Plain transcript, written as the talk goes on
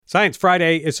Science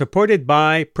Friday is supported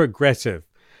by Progressive.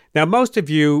 Now, most of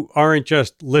you aren't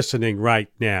just listening right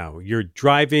now. You're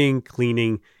driving,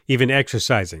 cleaning, even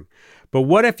exercising. But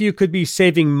what if you could be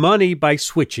saving money by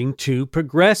switching to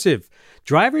Progressive?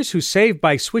 Drivers who save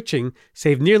by switching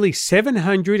save nearly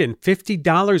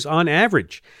 $750 on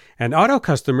average. And auto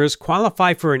customers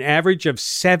qualify for an average of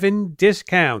 7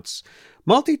 discounts.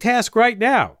 Multitask right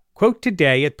now. Quote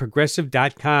today at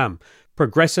Progressive.com.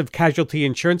 Progressive Casualty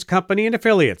Insurance Company and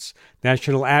Affiliates.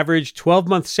 National average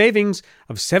 12-month savings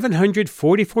of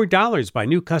 $744 by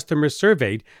new customers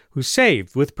surveyed who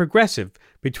saved with Progressive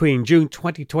between June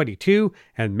 2022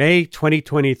 and May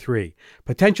 2023.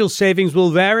 Potential savings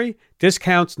will vary.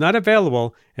 Discounts not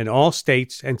available in all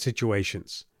states and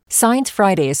situations. Science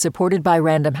Friday is supported by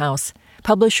Random House,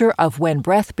 publisher of When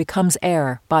Breath Becomes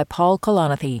Air by Paul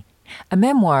Kalanithi, a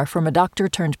memoir from a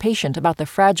doctor-turned-patient about the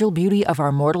fragile beauty of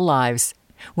our mortal lives.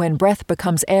 When Breath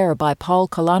Becomes Air by Paul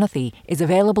Kalanithi is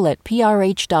available at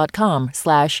prh.com/air.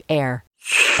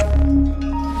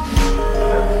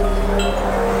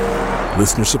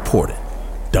 Listener supported.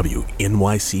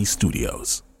 WNYC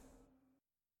Studios.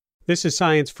 This is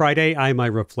Science Friday. I'm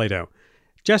Ira Flato.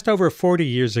 Just over 40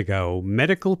 years ago,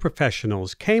 medical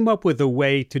professionals came up with a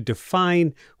way to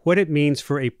define what it means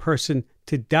for a person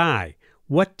to die.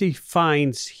 What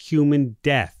defines human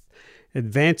death?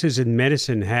 Advances in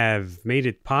medicine have made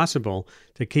it possible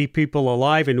to keep people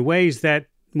alive in ways that,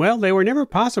 well, they were never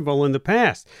possible in the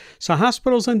past. So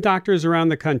hospitals and doctors around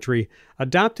the country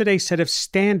adopted a set of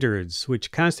standards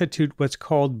which constitute what's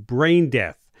called brain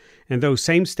death. And those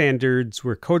same standards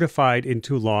were codified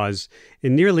into laws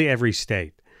in nearly every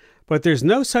state. But there's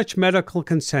no such medical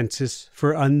consensus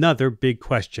for another big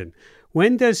question.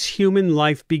 When does human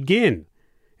life begin?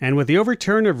 And with the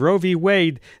overturn of Roe v.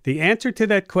 Wade, the answer to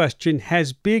that question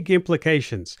has big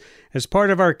implications. As part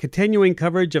of our continuing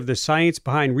coverage of the science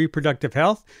behind reproductive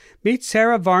health, meet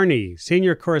Sarah Varney,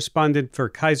 senior correspondent for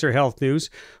Kaiser Health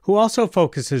News, who also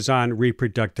focuses on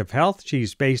reproductive health.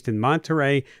 She's based in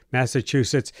Monterey,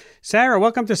 Massachusetts. Sarah,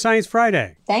 welcome to Science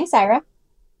Friday. Thanks, Ira.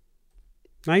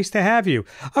 Nice to have you.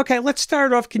 Okay, let's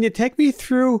start off. Can you take me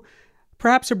through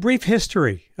perhaps a brief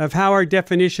history of how our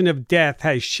definition of death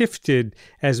has shifted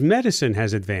as medicine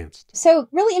has advanced? So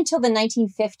really until the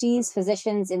 1950s,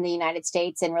 physicians in the United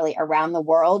States and really around the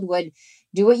world would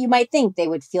do what you might think. They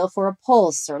would feel for a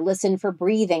pulse or listen for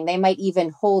breathing. They might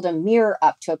even hold a mirror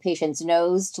up to a patient's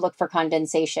nose to look for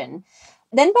condensation.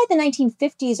 Then by the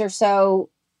 1950s or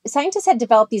so, scientists had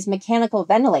developed these mechanical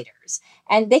ventilators,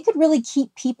 and they could really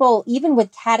keep people, even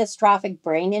with catastrophic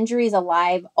brain injuries,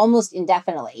 alive almost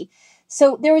indefinitely.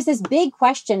 So there was this big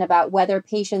question about whether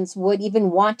patients would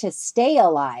even want to stay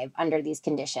alive under these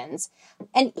conditions.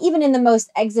 And even in the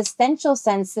most existential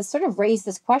sense, this sort of raised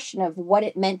this question of what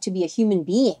it meant to be a human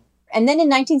being. And then in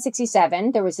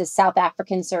 1967, there was this South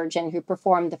African surgeon who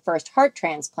performed the first heart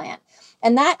transplant.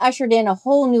 And that ushered in a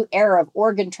whole new era of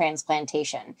organ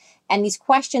transplantation. And these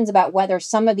questions about whether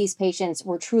some of these patients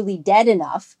were truly dead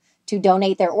enough to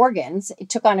donate their organs, it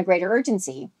took on a greater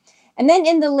urgency. And then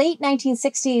in the late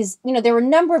 1960s, there were a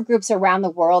number of groups around the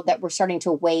world that were starting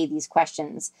to weigh these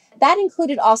questions. That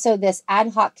included also this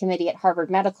ad hoc committee at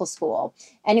Harvard Medical School.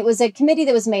 And it was a committee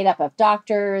that was made up of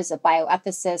doctors, a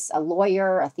bioethicist, a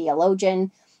lawyer, a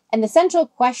theologian. And the central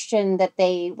question that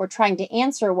they were trying to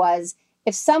answer was,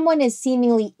 if someone is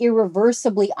seemingly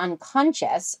irreversibly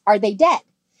unconscious, are they dead?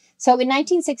 So in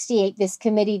 1968, this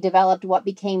committee developed what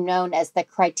became known as the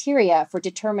criteria for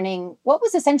determining what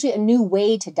was essentially a new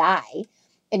way to die.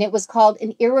 And it was called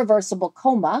an irreversible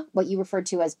coma, what you referred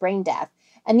to as brain death.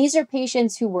 And these are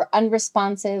patients who were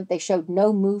unresponsive. They showed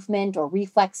no movement or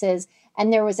reflexes.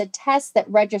 And there was a test that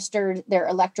registered their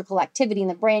electrical activity in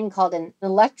the brain called an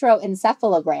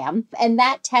electroencephalogram. And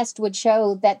that test would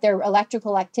show that their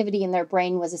electrical activity in their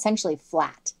brain was essentially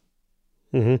flat.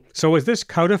 Mm-hmm. So was this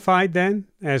codified then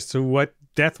as to what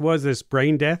death was, this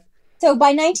brain death? So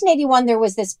by 1981, there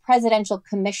was this presidential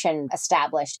commission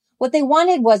established. What they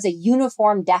wanted was a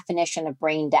uniform definition of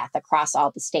brain death across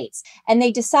all the states. And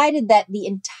they decided that the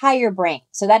entire brain,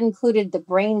 so that included the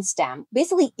brain stem,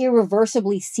 basically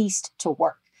irreversibly ceased to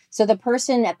work. So the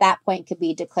person at that point could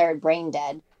be declared brain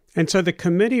dead. And so the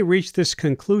committee reached this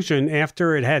conclusion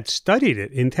after it had studied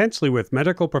it intensely with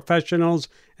medical professionals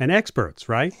and experts,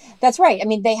 right? That's right. I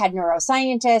mean, they had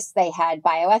neuroscientists, they had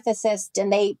bioethicists, and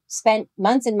they spent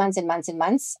months and months and months and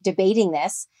months debating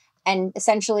this and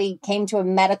essentially came to a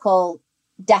medical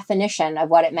definition of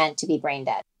what it meant to be brain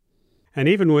dead. And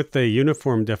even with the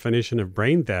uniform definition of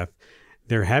brain death,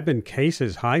 there have been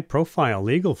cases, high-profile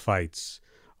legal fights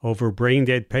over brain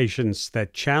dead patients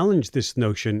that challenge this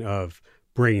notion of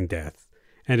brain death.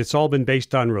 and it's all been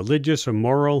based on religious or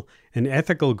moral and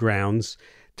ethical grounds.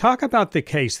 Talk about the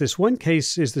case. This one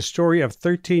case is the story of a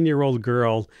 13-year-old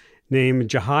girl named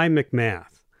Jahi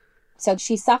McMath. So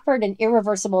she suffered an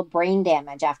irreversible brain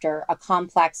damage after a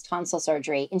complex tonsil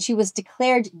surgery, and she was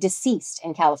declared deceased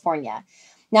in California.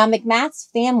 Now, McMath's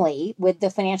family, with the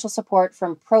financial support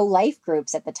from pro-life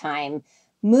groups at the time,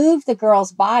 moved the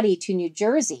girl's body to New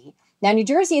Jersey. Now, New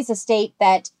Jersey is a state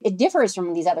that it differs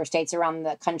from these other states around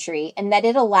the country in that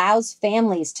it allows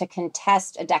families to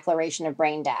contest a declaration of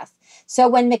brain death. So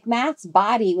when McMath's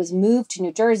body was moved to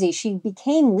New Jersey, she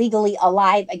became legally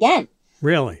alive again.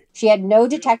 Really? She had no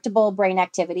detectable brain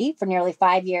activity for nearly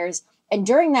 5 years. And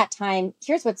during that time,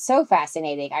 here's what's so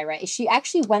fascinating, Ira, is she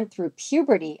actually went through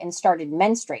puberty and started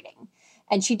menstruating.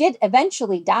 And she did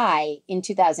eventually die in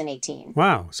 2018.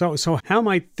 Wow. So how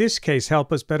might this case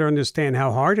help us better understand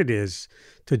how hard it is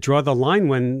to draw the line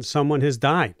when someone has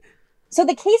died? So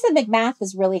the case of McMath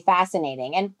is really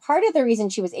fascinating. And part of the reason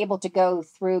she was able to go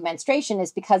through menstruation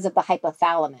is because of the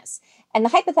hypothalamus. And the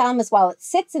hypothalamus, while it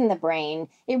sits in the brain,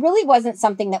 it really wasn't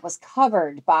something that was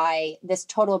covered by this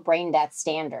total brain death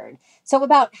standard. So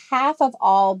about half of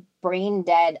all brain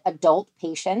dead adult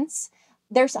patients,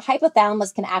 their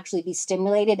hypothalamus can actually be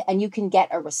stimulated and you can get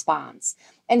a response.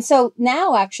 And so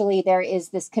now actually there is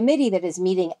this committee that is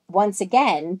meeting once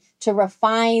again to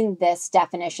refine this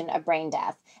definition of brain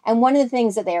death. And one of the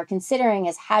things that they are considering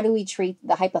is how do we treat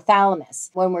the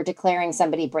hypothalamus when we're declaring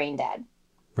somebody brain dead?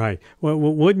 Right. Well,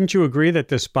 wouldn't you agree that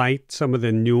despite some of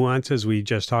the nuances we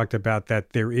just talked about, that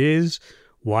there is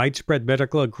widespread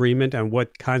medical agreement on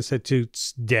what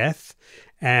constitutes death?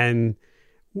 And,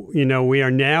 you know, we are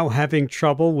now having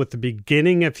trouble with the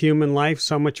beginning of human life,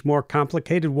 so much more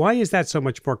complicated. Why is that so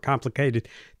much more complicated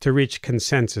to reach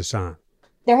consensus on?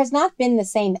 There has not been the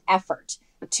same effort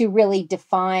to really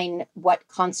define what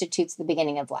constitutes the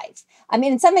beginning of life. I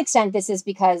mean, in some extent, this is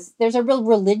because there's a real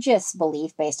religious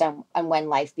belief based on when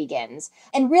life begins.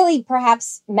 And really,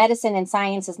 perhaps medicine and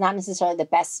science is not necessarily the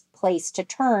best place to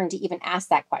turn to even ask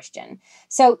that question.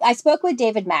 So I spoke with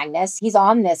David Magnus. He's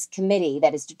on this committee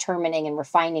that is determining and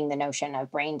refining the notion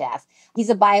of brain death. He's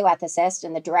a bioethicist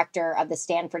and the director of the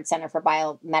Stanford Center for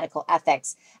Biomedical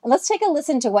Ethics. And let's take a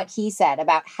listen to what he said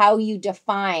about how you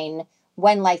define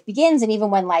when life begins and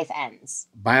even when life ends.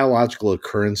 Biological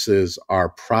occurrences are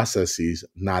processes,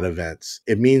 not events.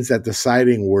 It means that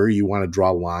deciding where you want to draw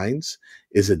lines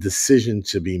is a decision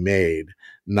to be made,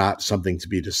 not something to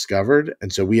be discovered.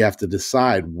 And so we have to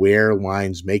decide where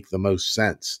lines make the most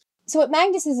sense. So what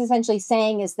Magnus is essentially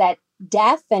saying is that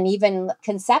death and even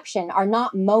conception are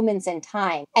not moments in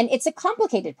time, and it's a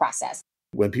complicated process.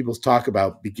 When people talk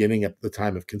about beginning at the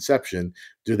time of conception,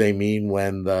 do they mean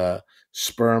when the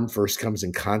sperm first comes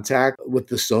in contact with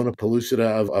the sona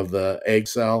pellucida of the egg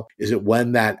cell? Is it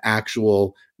when that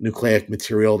actual nucleic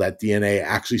material, that DNA,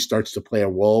 actually starts to play a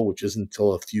role, which isn't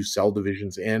until a few cell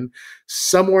divisions in?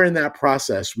 Somewhere in that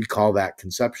process, we call that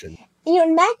conception. You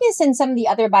know, Magnus and some of the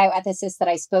other bioethicists that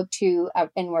I spoke to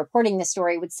in reporting this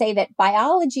story would say that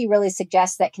biology really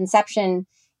suggests that conception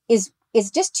is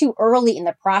just too early in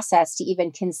the process to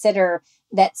even consider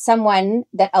that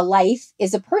a life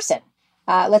is a person.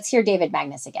 Let's hear David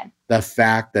Magnus again. The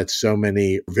fact that so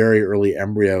many very early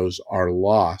embryos are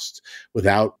lost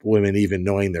without women even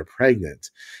knowing they're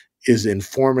pregnant is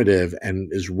informative and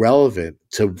is relevant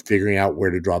to figuring out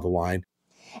where to draw the line.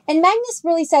 And Magnus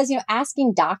really says,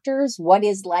 asking doctors what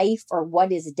is life or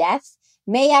what is death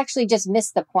may actually just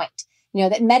miss the point.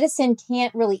 That medicine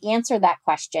can't really answer that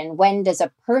question. When does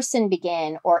a person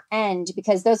begin or end?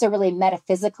 Because those are really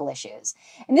metaphysical issues.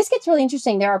 And this gets really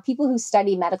interesting. There are people who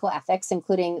study medical ethics,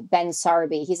 including Ben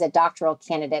Sarby. He's a doctoral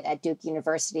candidate at Duke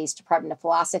University's Department of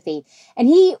Philosophy. And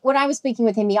when I was speaking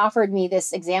with him, he offered me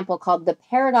this example called the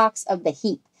paradox of the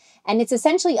heap. And it's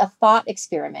essentially a thought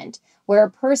experiment where a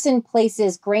person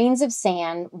places grains of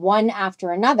sand one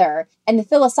after another. And the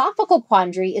philosophical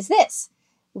quandary is this: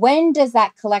 when does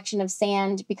that collection of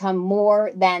sand become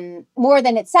more than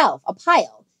itself, a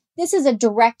pile? This is a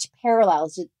direct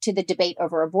parallel to the debate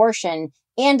over abortion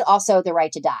and also the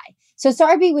right to die. So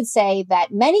Sarby would say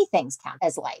that many things count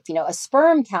as life. A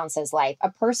sperm counts as life.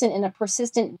 A person in a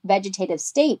persistent vegetative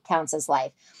state counts as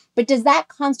life. But does that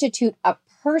constitute a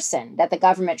person that the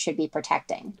government should be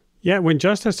protecting? Yeah, when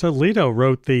Justice Alito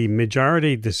wrote the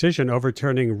majority decision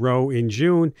overturning Roe in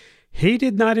June, he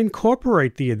did not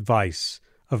incorporate the advice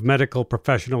of medical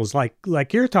professionals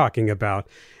like you're talking about.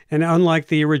 And unlike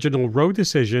the original Roe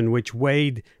decision, which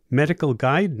weighed medical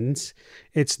guidance,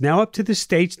 it's now up to the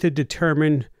states to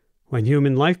determine when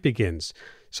human life begins.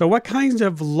 So what kinds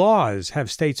of laws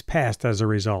have states passed as a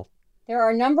result? There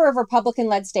are a number of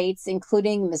Republican-led states,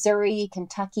 including Missouri,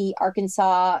 Kentucky,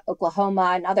 Arkansas,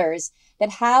 Oklahoma, and others,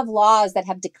 that have laws that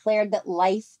have declared that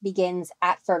life begins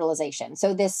at fertilization.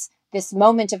 So this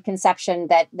moment of conception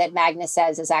that Magnus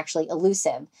says is actually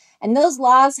elusive. And those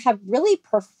laws have really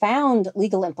profound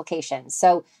legal implications.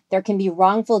 So there can be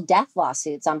wrongful death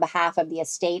lawsuits on behalf of the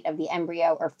estate of the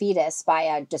embryo or fetus by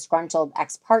a disgruntled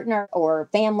ex-partner or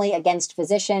family against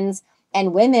physicians,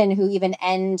 and women who even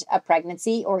end a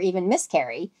pregnancy or even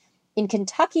miscarry. In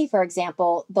Kentucky, for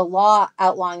example, the law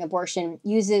outlawing abortion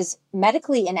uses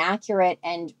medically inaccurate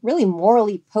and really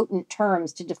morally potent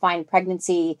terms to define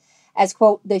pregnancy as,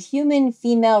 quote, the human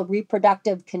female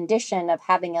reproductive condition of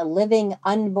having a living,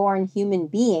 unborn human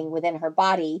being within her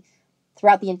body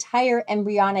throughout the entire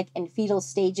embryonic and fetal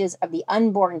stages of the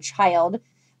unborn child.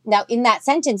 Now, in that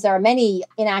sentence, there are many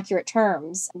inaccurate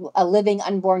terms, a living,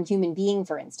 unborn human being,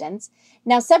 for instance.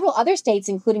 Now, several other states,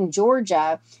 including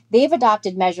Georgia, they've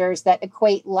adopted measures that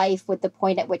equate life with the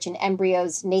point at which an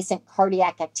embryo's nascent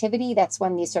cardiac activity, that's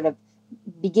when these sort of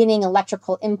beginning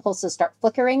electrical impulses start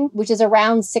flickering, which is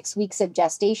around 6 weeks of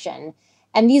gestation.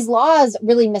 And these laws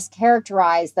really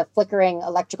mischaracterize the flickering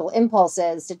electrical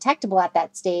impulses detectable at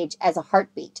that stage as a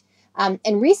heartbeat.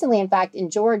 And recently, in fact, in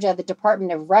Georgia, the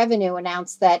Department of Revenue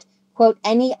announced that, quote,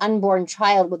 any unborn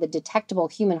child with a detectable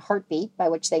human heartbeat, by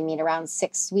which they mean around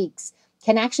 6 weeks,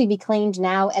 can actually be claimed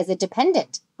now as a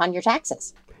dependent on your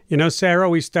taxes. You know, Sarah,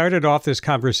 we started off this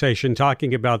conversation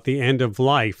talking about the end of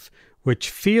life, which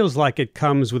feels like it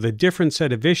comes with a different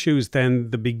set of issues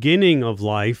than the beginning of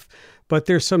life. But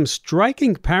there's some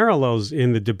striking parallels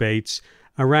in the debates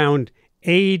around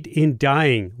aid in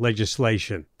dying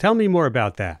legislation. Tell me more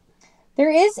about that. There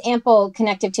is ample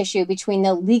connective tissue between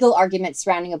the legal arguments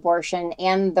surrounding abortion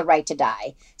and the right to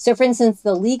die. So, for instance,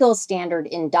 the legal standard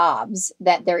in Dobbs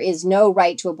that there is no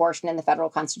right to abortion in the federal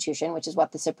Constitution, which is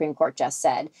what the Supreme Court just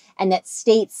said, and that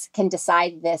states can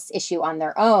decide this issue on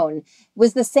their own,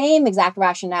 was the same exact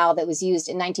rationale that was used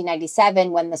in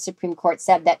 1997 when the Supreme Court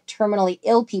said that terminally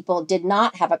ill people did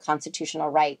not have a constitutional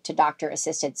right to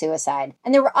doctor-assisted suicide.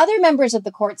 And there were other members of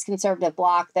the court's conservative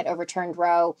bloc that overturned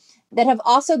Roe that have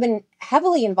also been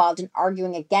heavily involved in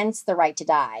arguing against the right to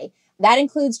die. That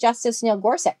includes Justice Neil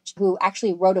Gorsuch, who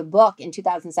actually wrote a book in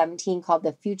 2017 called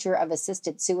The Future of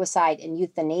Assisted Suicide and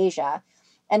Euthanasia.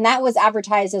 And that was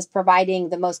advertised as providing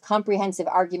the most comprehensive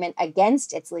argument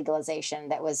against its legalization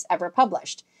that was ever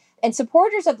published. And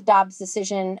supporters of the Dobbs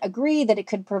decision agree that it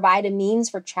could provide a means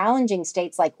for challenging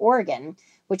states like Oregon,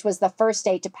 which was the first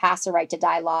state to pass a right to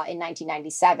die law in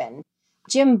 1997.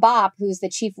 Jim Bopp, who's the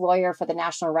chief lawyer for the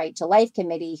National Right to Life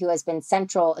Committee, who has been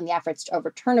central in the efforts to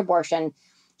overturn abortion,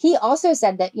 he also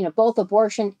said that, both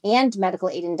abortion and medical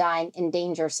aid in dying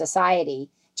endanger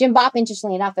society. Jim Bopp,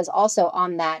 interestingly enough, is also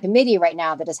on that committee right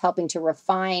now that is helping to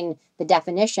refine the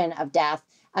definition of death.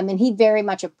 And he very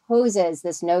much opposes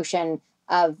this notion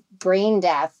of brain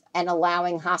death and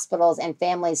allowing hospitals and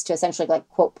families to essentially,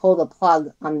 quote, pull the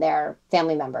plug on their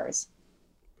family members.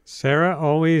 Sarah,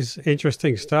 always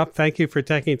interesting stuff. Thank you for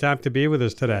taking time to be with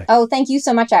us today. Oh, thank you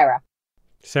so much, Ira.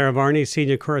 Sarah Varney,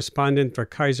 senior correspondent for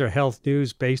Kaiser Health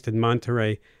News based in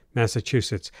Monterey,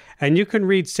 Massachusetts. And you can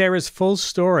read Sarah's full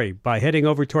story by heading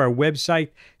over to our website,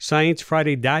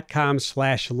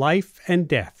 sciencefriday.com/life and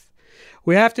death.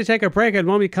 We have to take a break, and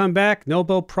when we come back,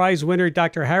 Nobel Prize winner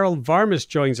Dr. Harold Varmus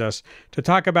joins us to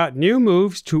talk about new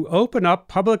moves to open up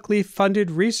publicly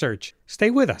funded research. Stay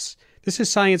with us. This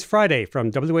is Science Friday from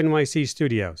WNYC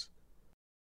Studios.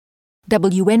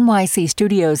 WNYC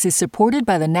Studios is supported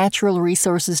by the Natural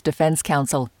Resources Defense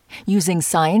Council. Using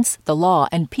science, the law,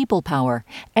 and people power,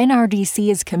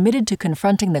 NRDC is committed to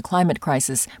confronting the climate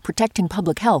crisis, protecting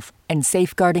public health, and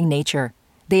safeguarding nature.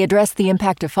 They address the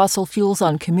impact of fossil fuels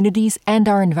on communities and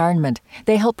our environment.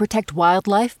 They help protect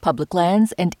wildlife, public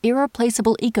lands, and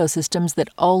irreplaceable ecosystems that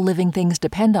all living things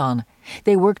depend on.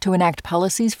 They work to enact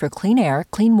policies for clean air,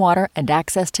 clean water, and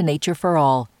access to nature for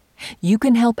all. You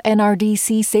can help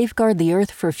NRDC safeguard the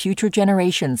Earth for future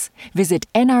generations. Visit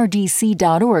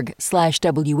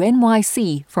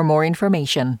nrdc.org/WNYC for more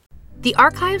information. The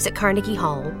archives at Carnegie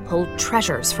Hall hold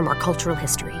treasures from our cultural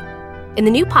history. In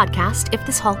the new podcast, If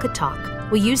This Hall Could Talk,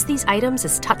 we use these items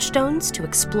as touchstones to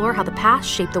explore how the past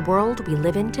shaped the world we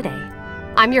live in today.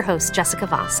 I'm your host, Jessica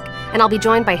Vosk, and I'll be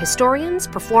joined by historians,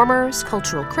 performers,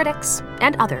 cultural critics,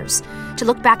 and others to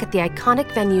look back at the iconic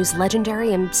venue's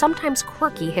legendary and sometimes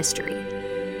quirky history.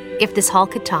 If This Hall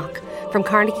Could Talk, from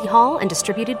Carnegie Hall and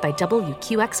distributed by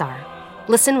WQXR.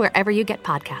 Listen wherever you get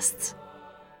podcasts.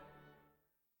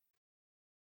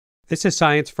 This is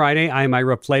Science Friday. I'm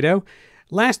Ira Flato.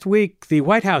 Last week, the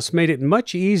White House made it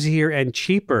much easier and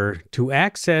cheaper to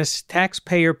access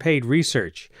taxpayer-paid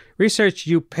research. Research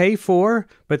you pay for,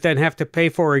 but then have to pay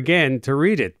for again to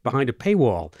read it behind a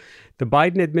paywall. The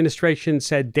Biden administration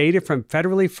said data from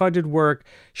federally funded work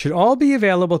should all be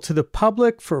available to the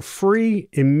public for free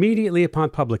immediately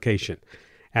upon publication.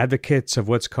 Advocates of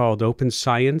what's called open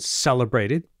science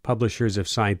celebrated. Publishers of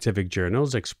scientific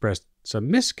journals expressed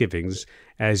some misgivings,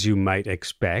 as you might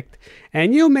expect,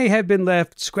 and you may have been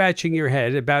left scratching your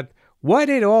head about what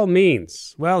it all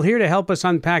means. Well, here to help us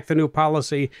unpack the new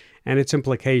policy and its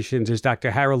implications is Dr.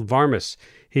 Harold Varmus.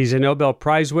 He's a Nobel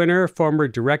Prize winner, former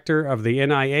director of the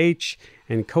NIH,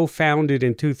 and co-founded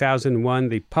in 2001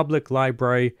 the Public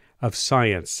Library of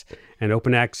Science, an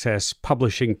open access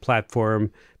publishing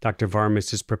platform. Dr.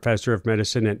 Varmus is professor of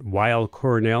medicine at Weill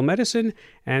Cornell Medicine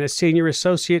and a senior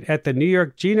associate at the New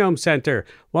York Genome Center.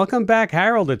 Welcome back,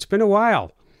 Harold. It's been a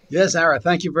while. Yes, Ara,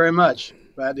 thank you very much.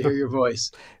 Glad to hear your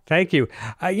voice. Thank you.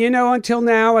 Until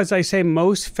now, as I say,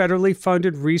 most federally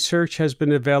funded research has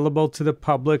been available to the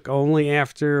public only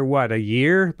after, a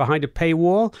year behind a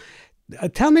paywall?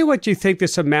 Tell me what you think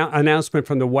this announcement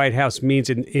from the White House means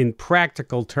in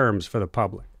practical terms for the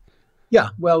public. Yeah,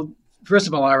 well, first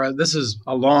of all, Ira, this is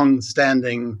a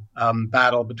long-standing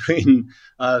battle between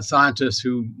scientists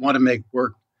who want to make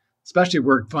work, especially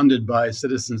work funded by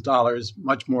citizens' dollars,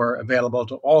 much more available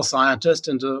to all scientists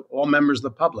and to all members of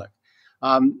the public.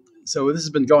 So this has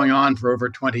been going on for over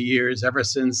 20 years, ever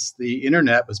since the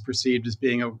internet was perceived as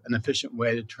being an efficient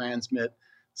way to transmit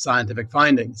scientific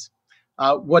findings.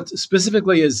 What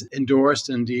specifically is endorsed,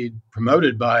 indeed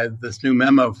promoted by this new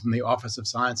memo from the Office of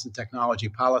Science and Technology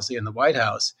Policy in the White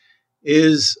House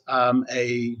is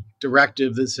a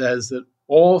directive that says that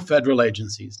all federal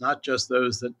agencies, not just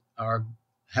those that are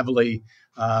heavily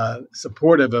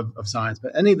supportive of science,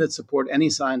 but any that support any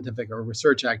scientific or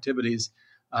research activities,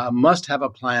 must have a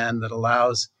plan that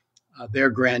allows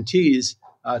their grantees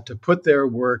to put their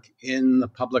work in the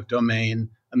public domain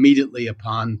immediately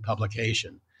upon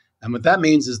publication. And what that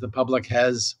means is the public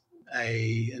has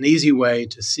an easy way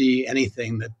to see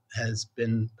anything that has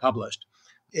been published.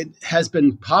 It has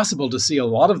been possible to see a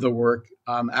lot of the work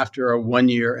after a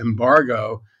one-year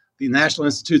embargo. The National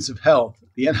Institutes of Health,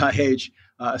 the NIH,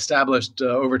 established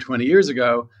over 20 years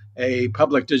ago a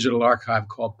public digital archive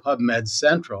called PubMed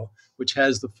Central, which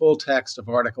has the full text of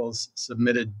articles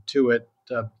submitted to it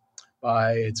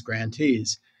by its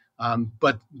grantees.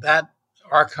 But that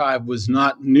archive was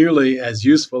not nearly as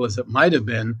useful as it might have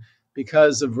been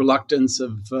because of reluctance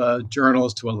of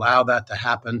journals to allow that to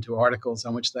happen to articles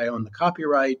on which they own the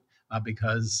copyright,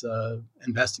 because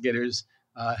investigators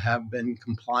have been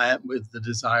compliant with the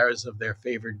desires of their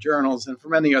favored journals, and for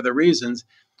many other reasons,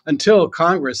 until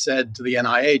Congress said to the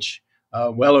NIH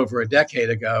well over a decade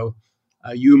ago,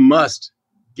 you must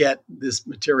get this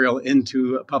material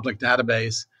into a public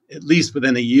database at least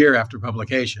within a year after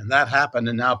publication. That happened,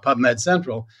 and now PubMed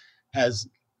Central has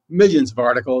millions of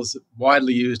articles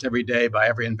widely used every day by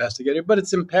every investigator, but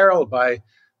it's imperiled by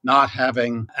not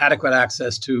having adequate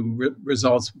access to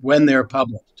results when they're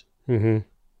published. Mm-hmm.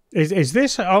 Is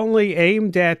this only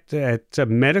aimed at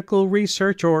medical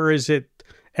research, or is it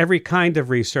every kind of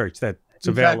research that's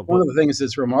available? In fact, one of the things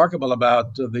that's remarkable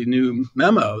about the new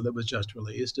memo that was just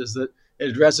released is that it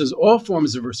addresses all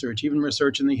forms of research, even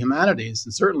research in the humanities,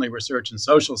 and certainly research in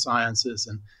social sciences,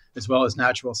 and as well as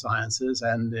natural sciences,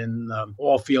 and in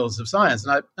all fields of science.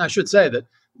 And I should say that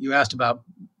you asked about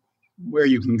where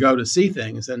you can go to see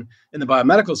things, and in the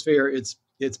biomedical sphere, it's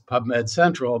PubMed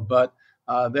Central, but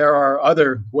there are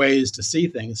other ways to see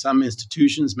things. Some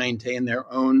institutions maintain their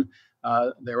own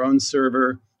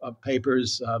server of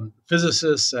papers.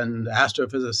 Physicists and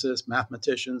astrophysicists,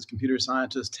 mathematicians, computer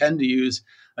scientists tend to use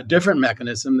a different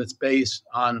mechanism that's based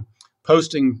on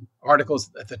posting articles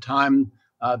at the time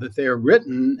that they're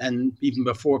written and even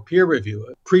before peer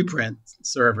review, preprint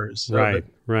servers. So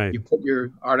right. You put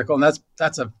your article, and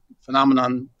that's a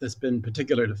phenomenon that's been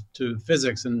particular to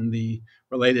physics and the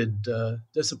related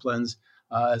disciplines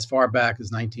as far back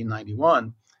as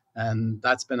 1991. And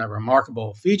that's been a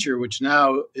remarkable feature, which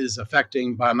now is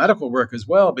affecting biomedical work as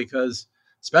well, because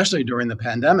especially during the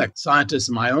pandemic, scientists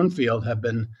in my own field have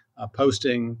been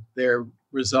posting their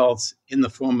results in the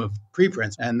form of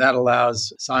preprints. And that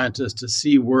allows scientists to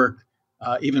see work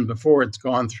even before it's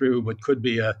gone through what could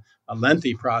be a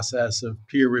lengthy process of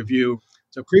peer review.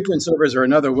 So preprint servers are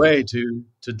another way to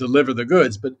deliver the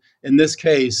goods. But in this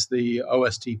case, the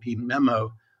OSTP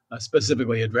memo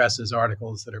specifically addresses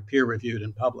articles that are peer-reviewed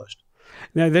and published.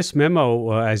 Now, this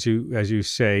memo, as you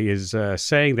say, is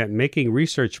saying that making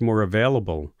research more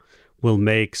available will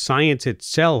make science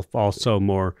itself also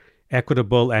more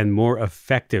equitable, and more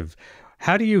effective.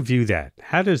 How do you view that?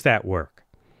 How does that work?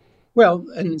 Well,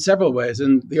 in several ways.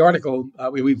 In the article,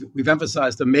 we've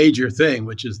emphasized the major thing,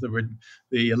 which is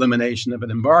the elimination of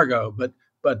an embargo.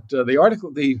 But the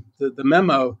article, the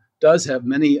memo, does have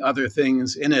many other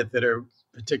things in it that are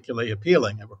particularly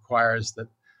appealing. It requires that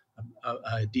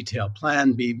a detailed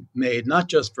plan be made, not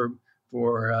just for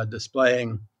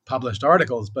displaying published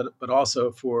articles, but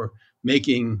also for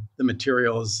making the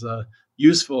materials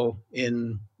useful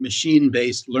in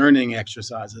machine-based learning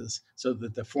exercises, so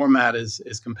that the format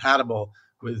is compatible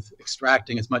with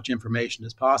extracting as much information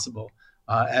as possible.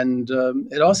 And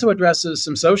it also addresses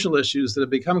some social issues that have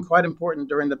become quite important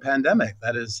during the pandemic.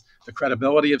 That is the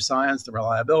credibility of science, the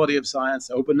reliability of science,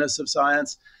 the openness of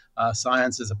science.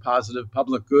 Science is a positive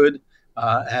public good.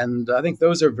 And I think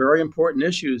those are very important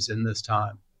issues in this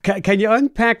time. Can you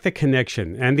unpack the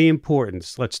connection and the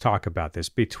importance, let's talk about this,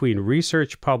 between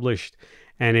research published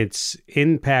and its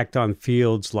impact on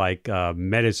fields like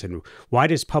medicine? Why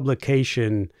does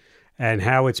publication and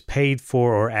how it's paid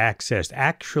for or accessed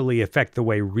actually affect the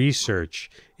way research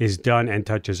is done and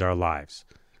touches our lives?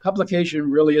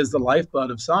 Publication really is the lifeblood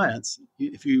of science.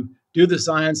 If you do the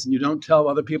science and you don't tell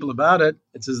other people about it,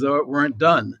 it's as though it weren't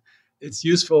done. It's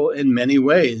useful in many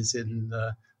ways,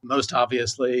 most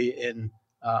obviously in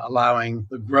allowing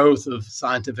the growth of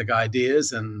scientific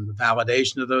ideas and the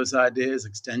validation of those ideas,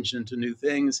 extension to new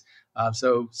things.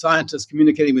 So scientists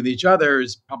communicating with each other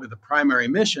is probably the primary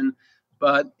mission.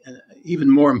 But an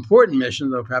even more important mission,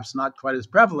 though perhaps not quite as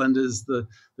prevalent, is the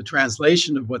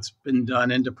translation of what's been done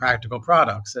into practical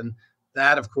products. And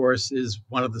that, of course, is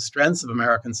one of the strengths of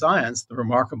American science, the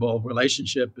remarkable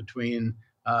relationship between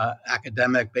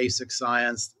academic basic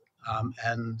science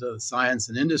and science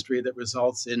and industry that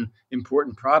results in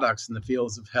important products in the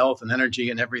fields of health and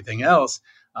energy and everything else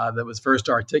that was first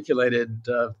articulated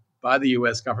by the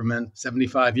U.S. government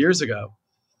 75 years ago.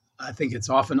 I think it's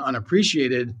often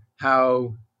unappreciated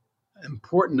how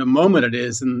important a moment it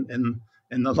is in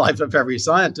the life of every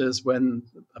scientist when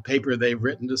a paper they've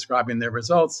written describing their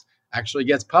results actually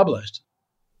gets published.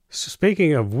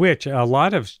 Speaking of which, a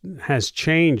lot has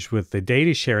changed with the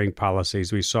data sharing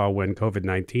policies we saw when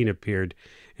COVID-19 appeared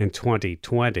in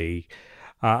 2020.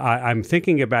 I'm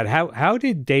thinking about how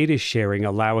did data sharing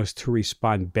allow us to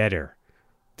respond better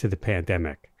to the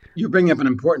pandemic? You bring up an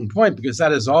important point because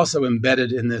that is also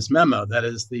embedded in this memo. That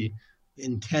is the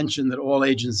intention that all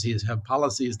agencies have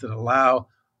policies that allow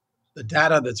the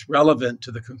data that's relevant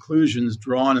to the conclusions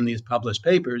drawn in these published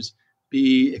papers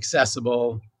be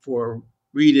accessible for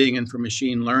reading and for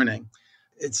machine learning.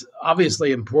 It's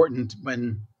obviously important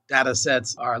when data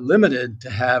sets are limited to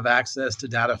have access to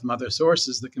data from other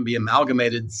sources that can be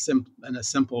amalgamated in a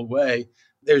simple way.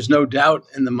 There's no doubt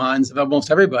in the minds of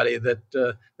almost everybody that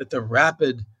the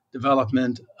rapid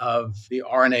development of the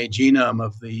RNA genome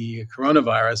of the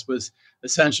coronavirus was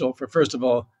essential for, first of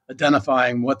all,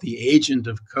 identifying what the agent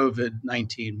of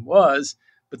COVID-19 was,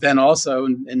 but then also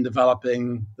in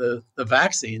developing the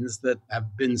vaccines that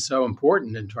have been so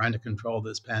important in trying to control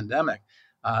this pandemic,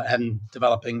 and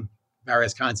developing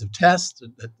various kinds of tests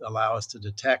that allow us to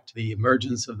detect the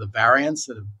emergence of the variants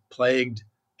that have plagued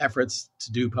efforts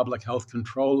to do public health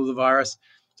control of the virus.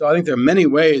 So I think there are many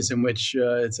ways in which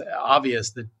it's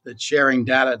obvious that sharing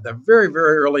data at the very,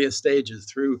 very earliest stages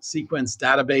through sequence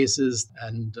databases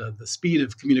and the speed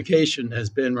of communication has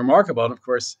been remarkable. And of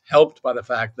course, helped by the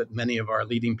fact that many of our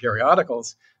leading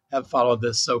periodicals have followed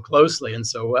this so closely and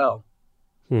so well.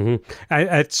 Mm-hmm.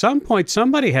 At some point,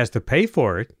 somebody has to pay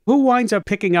for it. Who winds up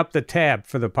picking up the tab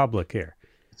for the public here?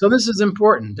 So this is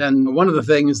important. And one of the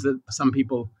things that some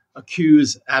people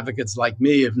accuse advocates like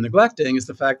me of neglecting is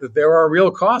the fact that there are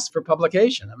real costs for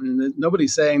publication. I mean,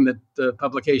 nobody's saying that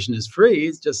publication is free.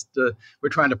 It's just we're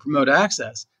trying to promote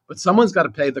access. But someone's got to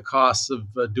pay the costs of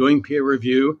doing peer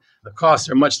review. The costs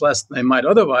are much less than they might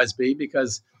otherwise be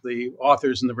because the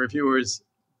authors and the reviewers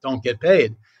don't get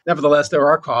paid. Nevertheless, there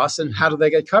are costs, and how do they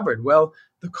get covered? Well,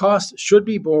 the costs should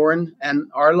be borne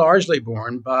and are largely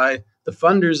borne by the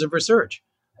funders of research.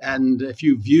 And if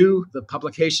you view the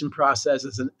publication process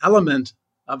as an element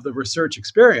of the research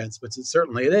experience, which it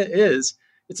certainly is,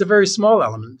 it's a very small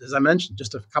element, as I mentioned,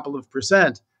 just a couple of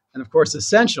percent. And of course,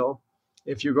 essential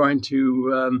if you're going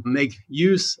to make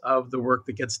use of the work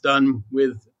that gets done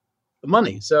with the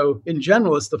money. So in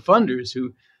general, it's the funders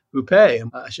who pay.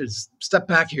 I should step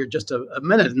back here just a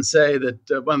minute and say that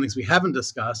one of the things we haven't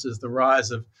discussed is the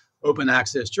rise of open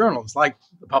access journals, like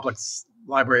the Public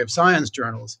Library of Science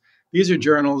journals. These are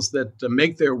journals that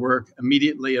make their work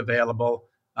immediately available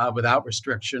without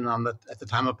restriction at the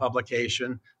time of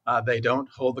publication. They don't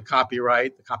hold the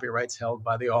copyright. The copyright's held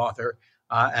by the author.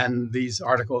 And these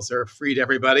articles are free to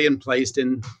everybody and placed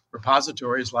in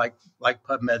repositories like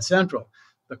PubMed Central.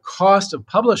 The cost of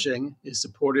publishing is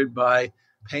supported by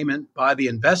payment by the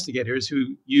investigators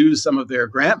who use some of their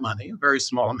grant money, a very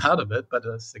small amount of it, but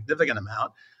a significant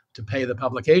amount, to pay the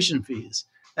publication fees.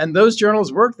 And those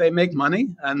journals work, they make money,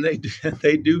 and they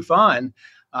do fine.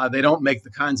 They don't make the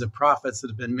kinds of profits that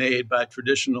have been made by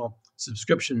traditional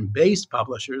subscription-based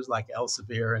publishers like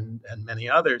Elsevier and many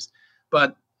others.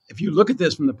 But if you look at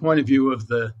this from the point of view of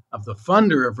the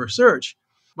funder of research,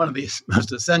 one of the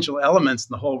most essential elements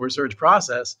in the whole research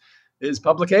process is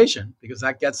publication, because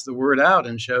that gets the word out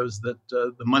and shows that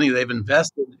the money they've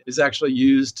invested is actually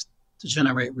used to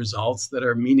generate results that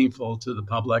are meaningful to the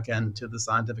public and to the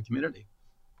scientific community.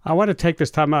 I want to take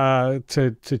this time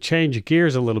to change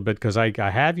gears a little bit, because I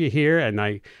have you here and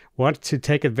I want to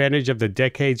take advantage of the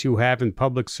decades you have in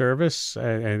public service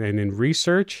and in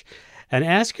research, and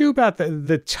ask you about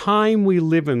the time we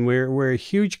live in where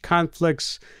huge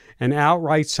conflicts and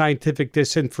outright scientific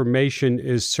disinformation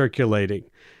is circulating.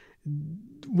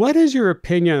 What is your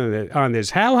opinion on this?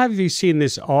 How have you seen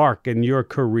this arc in your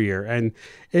career? And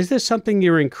is this something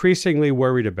you're increasingly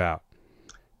worried about?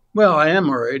 Well, I am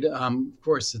worried. Of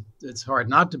course, it's hard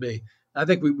not to be. I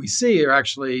think we see are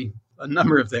actually a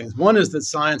number of things. One is that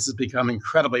science has become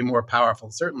incredibly more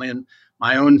powerful, certainly in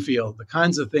my own field. The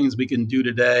kinds of things we can do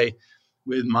today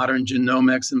with modern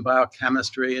genomics and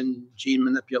biochemistry and gene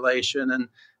manipulation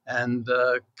and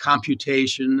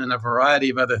computation and a variety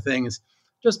of other things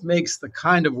just makes the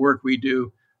kind of work we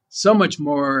do so much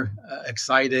more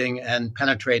exciting and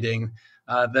penetrating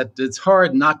that it's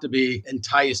hard not to be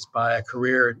enticed by a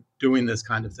career doing this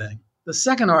kind of thing. The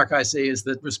second arc I see is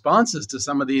that responses to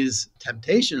some of these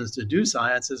temptations to do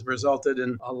science has resulted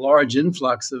in a large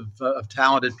influx of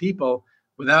talented people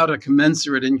without a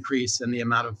commensurate increase in the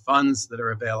amount of funds that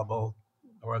are available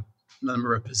or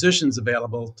number of positions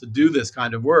available to do this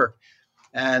kind of work.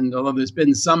 And although there's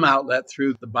been some outlet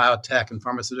through the biotech and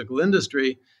pharmaceutical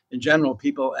industry, in general,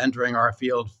 people entering our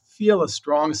field feel a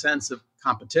strong sense of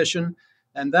competition.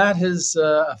 And that has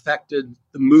affected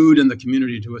the mood in the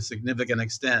community to a significant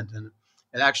extent. And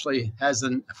it actually has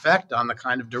an effect on the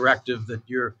kind of directive that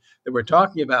we're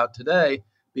talking about today,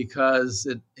 because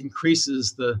it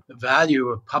increases the value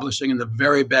of publishing in the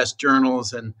very best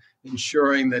journals and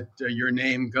ensuring that your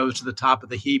name goes to the top of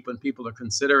the heap when people are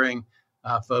considering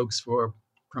folks for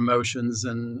promotions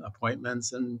and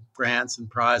appointments and grants and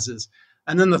prizes.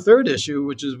 And then the third issue,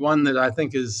 which is one that I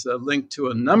think is linked to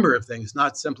a number of things,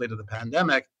 not simply to the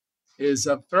pandemic, is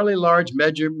a fairly large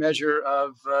measure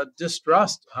of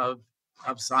distrust of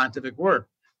scientific work,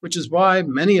 which is why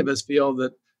many of us feel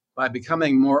that by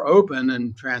becoming more open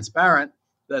and transparent,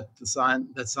 that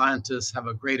scientists have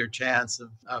a greater chance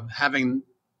of having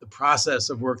the process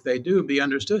of work they do be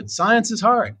understood. Science is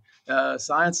hard.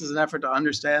 Science is an effort to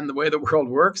understand the way the world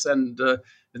works, and it's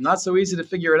not so easy to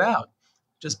figure it out.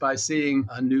 Just by seeing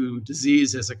a new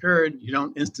disease has occurred, you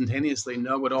don't instantaneously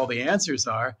know what all the answers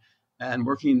are. And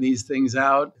working these things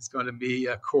out is going to be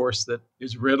a course that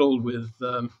is riddled with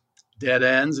dead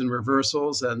ends and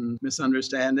reversals and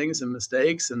misunderstandings and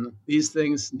mistakes. And these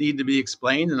things need to be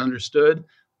explained and understood.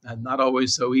 Not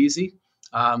always so easy.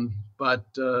 But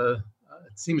it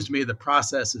seems to me the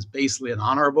process is basically an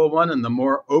honorable one. And the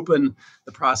more open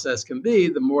the process can be,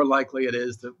 the more likely it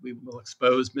is that we will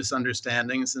expose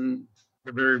misunderstandings and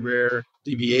very rare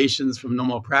deviations from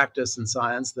normal practice in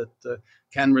science that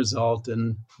can result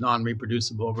in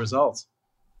non-reproducible results.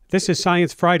 This is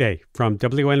Science Friday from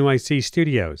WNYC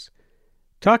Studios,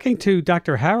 talking to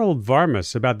Dr. Harold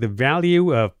Varmus about the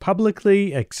value of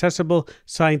publicly accessible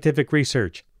scientific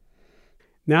research.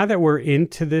 Now that we're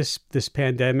into this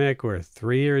pandemic, or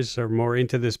 3 years or more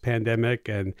into this pandemic,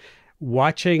 and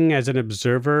watching as an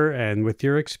observer and with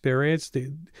your experience,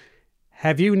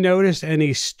 have you noticed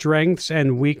any strengths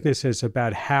and weaknesses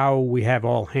about how we have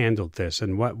all handled this,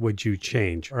 and what would you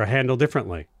change or handle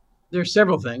differently? There are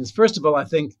several things. First of all, I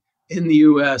think in the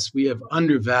U.S., we have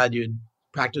undervalued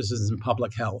practices in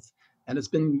public health. And it's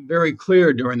been very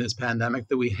clear during this pandemic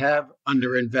that we have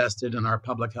underinvested in our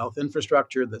public health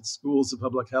infrastructure, that schools of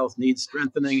public health need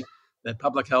strengthening, that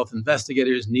public health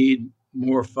investigators need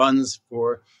more funds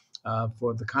for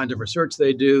the kind of research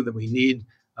they do, that we need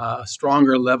a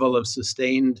stronger level of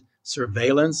sustained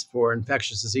surveillance for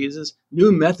infectious diseases.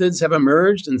 New methods have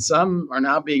emerged, and some are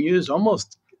now being used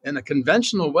almost in a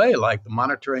conventional way, like the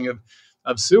monitoring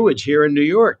of sewage here in New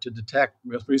York to detect,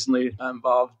 most recently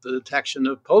involved the detection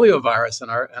of poliovirus in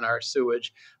our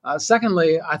sewage.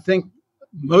 Secondly, I think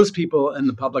most people in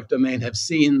the public domain have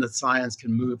seen that science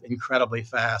can move incredibly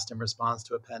fast in response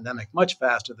to a pandemic, much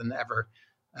faster than ever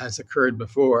has occurred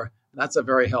before. That's a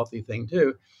very healthy thing,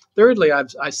 too. Thirdly,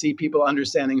 I see people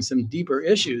understanding some deeper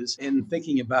issues in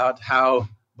thinking about how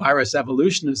virus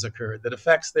evolution has occurred that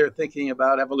affects their thinking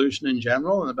about evolution in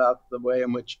general and about the way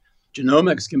in which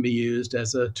genomics can be used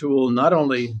as a tool not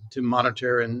only to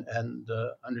monitor and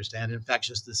understand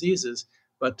infectious diseases,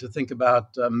 but to think about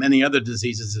many other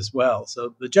diseases as well.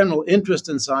 So the general interest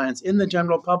in science in the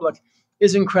general public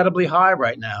is incredibly high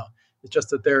right now. It's just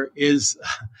that there is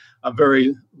a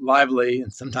very lively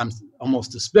and sometimes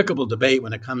almost despicable debate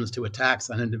when it comes to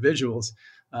attacks on individuals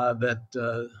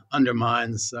that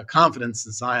undermines confidence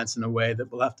in science in a way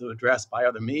that we'll have to address by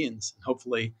other means.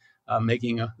 Hopefully,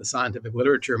 making the scientific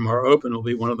literature more open will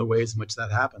be one of the ways in which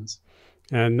that happens.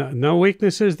 And no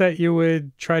weaknesses that you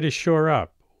would try to shore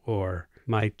up or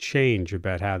might change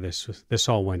about how this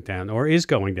all went down or is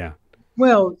going down?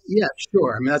 Well, yeah,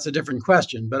 sure. I mean, that's a different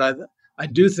question. But I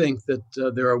do think that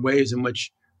there are ways in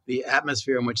which the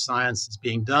atmosphere in which science is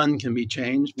being done can be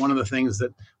changed. One of the things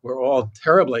that we're all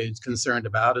terribly concerned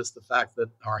about is the fact that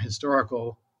our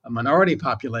historical minority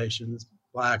populations,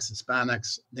 Blacks,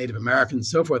 Hispanics, Native Americans,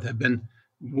 so forth, have been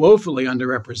woefully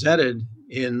underrepresented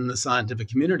in the scientific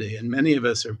community. And many of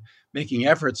us are making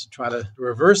efforts to try to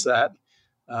reverse that.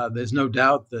 There's no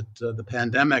doubt that the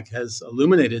pandemic has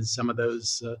illuminated some of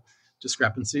those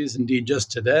discrepancies. Indeed,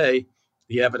 just today,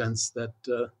 the evidence that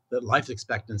life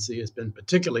expectancy has been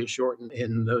particularly shortened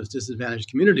in those disadvantaged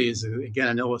communities. Again,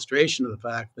 an illustration of the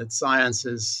fact that science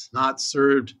has not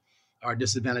served our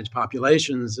disadvantaged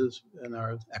populations and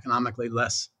our economically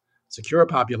less secure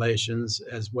populations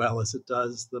as well as it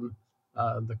does the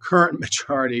current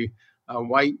majority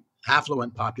white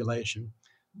affluent population.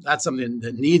 That's something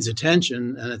that needs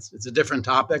attention, and it's a different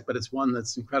topic, but it's one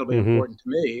that's incredibly important to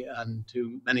me and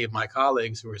to many of my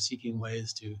colleagues who are seeking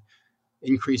ways to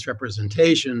increase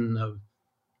representation of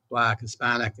Black,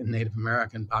 Hispanic, and Native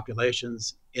American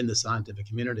populations in the scientific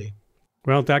community.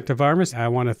 Well, Dr. Varmus, I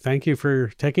want to thank you for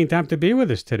taking time to be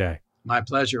with us today. My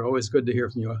pleasure. Always good to hear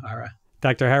from you, Ira.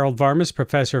 Dr. Harold Varmus,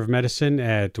 professor of medicine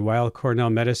at Weill Cornell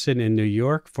Medicine in New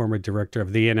York, former director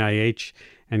of the NIH,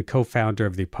 and co-founder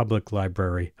of the Public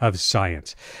Library of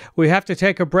Science. We have to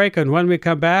take a break, and when we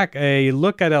come back, a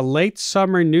look at a late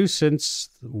summer nuisance,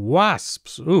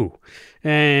 wasps. Ooh,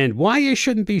 and why you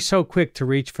shouldn't be so quick to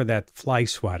reach for that fly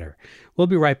swatter. We'll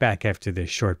be right back after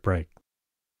this short break.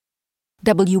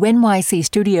 WNYC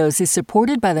Studios is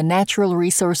supported by the Natural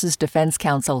Resources Defense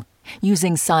Council.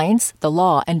 Using science, the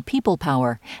law, and people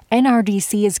power,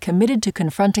 NRDC is committed to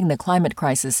confronting the climate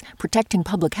crisis, protecting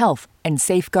public health, and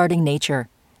safeguarding nature.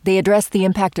 They address the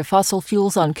impact of fossil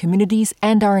fuels on communities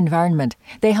and our environment.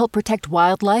 They help protect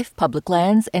wildlife, public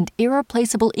lands, and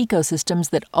irreplaceable ecosystems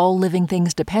that all living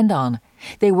things depend on.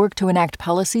 They work to enact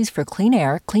policies for clean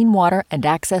air, clean water, and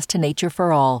access to nature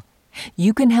for all.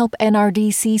 You can help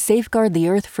NRDC safeguard the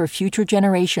Earth for future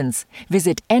generations.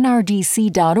 Visit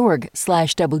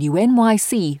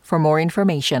nrdc.org/WNYC for more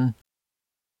information.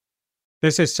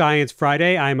 This is Science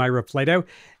Friday. I'm Ira Flatow.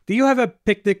 Do you have a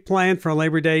picnic planned for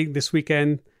Labor Day this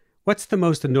weekend? What's the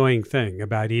most annoying thing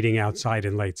about eating outside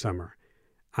in late summer?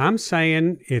 I'm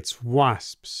saying it's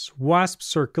wasps. Wasps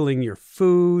circling your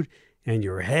food and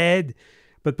your head.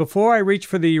 But before I reach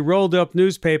for the rolled-up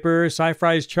newspaper,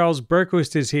 Sci-Fi's Charles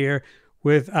Berquist is here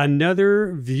with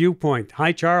another viewpoint.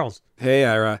 Hi, Charles. Hey,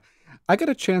 Ira. I got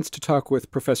a chance to talk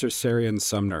with Professor Sarian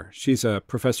Sumner. She's a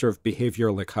professor of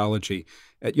behavioral ecology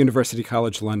at University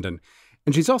College London,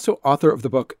 and she's also author of the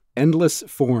book Endless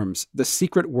Forms, The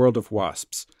Secret World of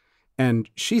Wasps. And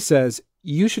she says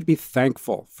you should be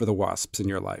thankful for the wasps in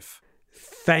your life.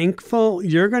 Thankful?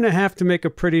 You're going to have to make a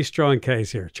pretty strong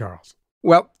case here, Charles.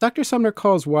 Well, Dr. Sumner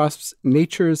calls wasps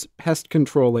nature's pest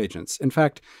control agents. In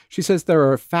fact, she says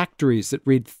there are factories that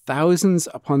breed thousands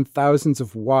upon thousands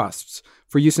of wasps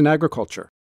for use in agriculture.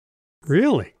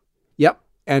 Really? Yep.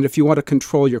 And if you want to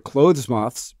control your clothes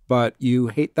moths, but you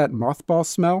hate that mothball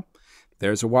smell,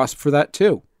 there's a wasp for that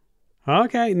too.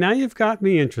 Okay, now you've got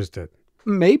me interested.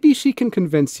 Maybe she can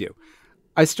convince you.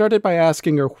 I started by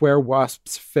asking her where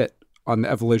wasps fit on the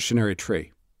evolutionary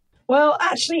tree. Well,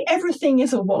 actually, everything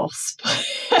is a wasp.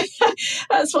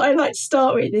 That's what I like to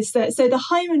start with. So the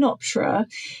Hymenoptera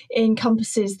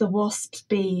encompasses the wasps,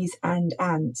 bees, and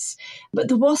ants. But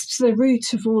the wasps are the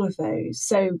root of all of those.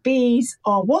 So bees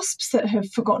are wasps that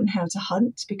have forgotten how to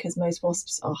hunt, because most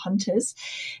wasps are hunters.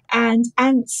 And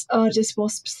ants are just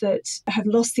wasps that have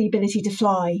lost the ability to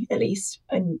fly, at least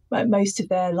in most of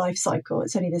their life cycle.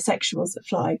 It's only the sexuals that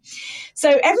fly. So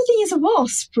everything is a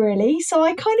wasp, really. So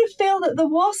I kind of feel that the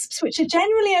wasps, which are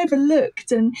generally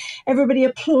overlooked and everybody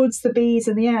applauds the bees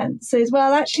and the ants, says,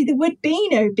 well, actually, there would be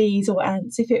no bees or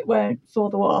ants if it weren't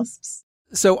for the wasps.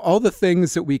 So all the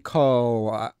things that we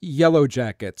call yellow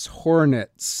jackets,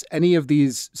 hornets, any of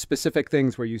these specific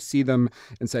things where you see them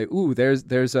and say, "Ooh,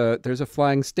 there's a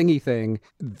flying stingy thing,"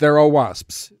 they're all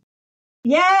wasps.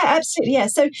 Yeah, absolutely. Yeah.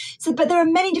 So, but there are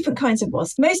many different kinds of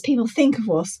wasps. Most people think of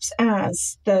wasps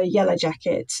as the yellow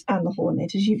jacket and the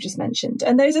hornet, as you've just mentioned,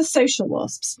 and those are social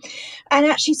wasps. And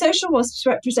actually, social wasps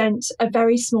represent a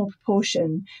very small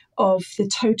proportion of the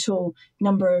total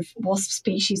number of wasp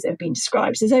species that have been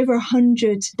described. So there's over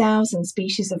 100,000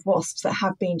 species of wasps that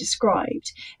have been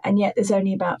described, and yet there's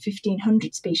only about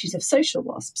 1,500 species of social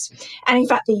wasps. And in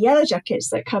fact, the yellow jackets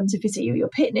that come to visit you at your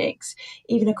picnics,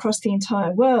 even across the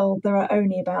entire world, there are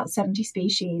only about 70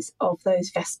 species of those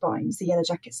vespines, the yellow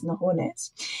jackets and the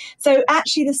hornets. So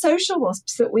actually, the social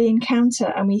wasps that we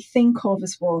encounter and we think of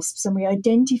as wasps, and we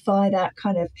identify that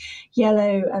kind of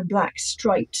yellow and black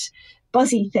striped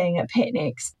buzzy thing at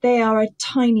picnics, they are a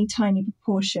tiny, tiny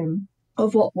proportion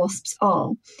of what wasps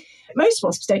are. Most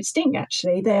wasps don't sting,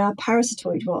 actually. They are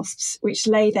parasitoid wasps, which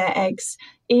lay their eggs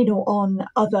in or on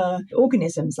other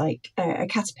organisms like a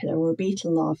caterpillar or a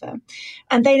beetle larva.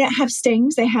 And they don't have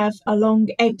stings. They have a long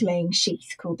egg-laying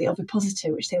sheath called the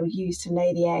ovipositor, which they will use to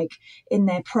lay the egg in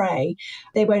their prey.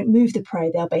 They won't move the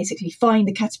prey. They'll basically find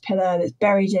the caterpillar that's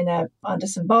buried under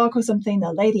some bark or something.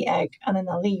 They'll lay the egg and then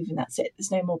they'll leave, and that's it.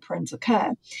 There's no more parental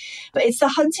care. But it's the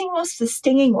hunting wasps, the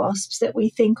stinging wasps that we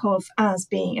think of as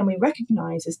being, and we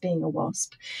recognize as being a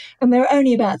wasp. And there are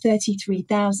only about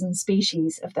 33,000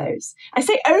 species of those. I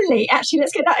say only, actually,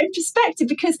 let's get that in perspective,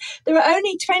 because there are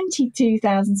only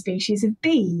 22,000 species of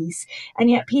bees.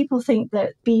 And yet people think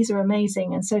that bees are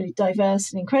amazing and so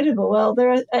diverse and incredible. Well,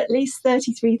 there are at least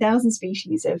 33,000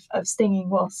 species of stinging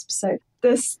wasps. So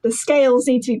the scales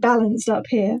need to be balanced up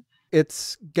here.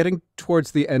 It's getting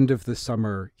towards the end of the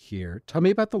summer here. Tell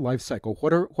me about the life cycle.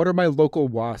 What are my local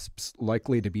wasps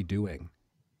likely to be doing?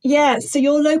 Yeah, so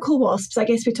your local wasps, I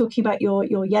guess we're talking about your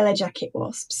yellow jacket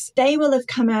wasps. They will have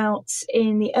come out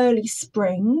in the early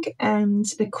spring, and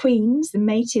the queens, the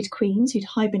mated queens who'd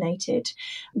hibernated,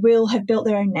 will have built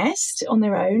their own nest on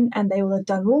their own, and they will have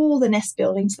done all the nest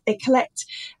building. So they collect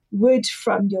wood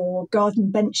from your garden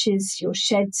benches, your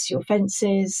sheds, your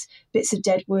fences, bits of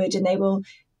dead wood, and they'll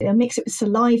mix it with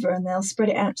saliva and they'll spread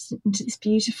it out into this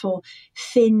beautiful,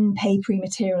 thin, papery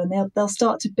material, and they'll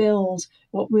start to build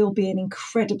what will be an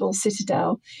incredible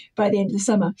citadel by the end of the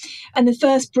summer. And the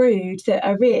first brood that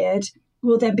are reared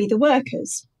will then be the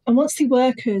workers. And once the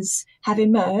workers have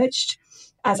emerged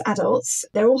as adults,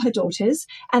 they're all her daughters,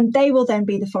 and they will then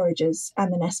be the foragers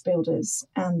and the nest builders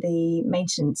and the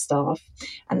maintenance staff.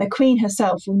 And the queen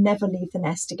herself will never leave the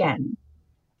nest again.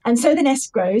 And so the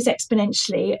nest grows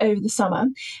exponentially over the summer.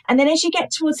 And then as you get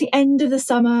towards the end of the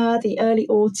summer, the early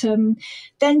autumn,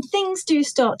 then things do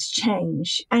start to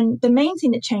change. And the main thing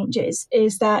that changes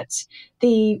is that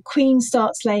the queen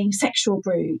starts laying sexual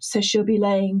brood. So she'll be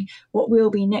laying what will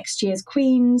be next year's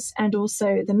queens, and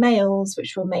also the males,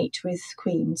 which will mate with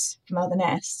queens from other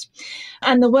nests.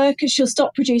 And the workers, she'll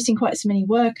stop producing quite so many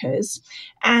workers,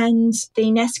 and the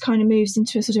nest kind of moves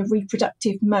into a sort of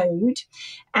reproductive mode.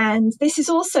 And this is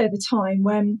also the time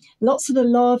when lots of the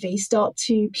larvae start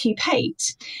to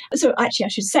pupate. So actually, I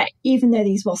should say, even though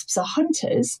these wasps are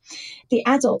hunters, the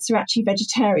adults are actually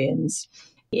vegetarians.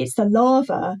 It's the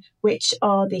larvae which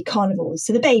are the carnivores,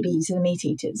 so the babies are the meat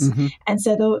eaters. Mm-hmm. And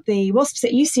so the wasps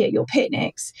that you see at your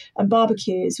picnics and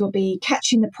barbecues will be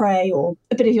catching the prey or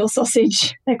a bit of your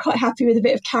sausage. They're quite happy with a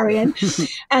bit of carrion.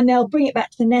 And they'll bring it back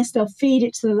to the nest, they'll feed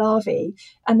it to the larvae.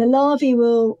 And the larvae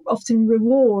will often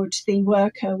reward the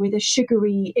worker with a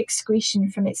sugary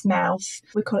excretion from its mouth.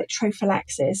 We call it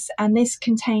trophallaxis. And this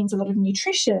contains a lot of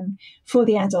nutrition for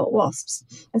the adult wasps.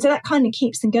 And so that kind of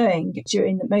keeps them going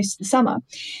during most of the summer.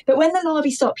 But when the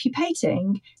larvae start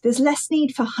pupating, there's less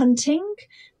need for hunting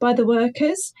by the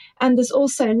workers, and there's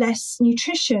also less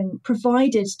nutrition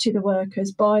provided to the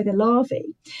workers by the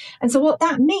larvae. And so what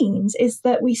that means is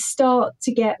that we start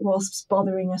to get wasps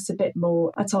bothering us a bit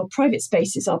more at our private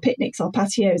spaces, our picnics, our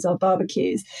patios, our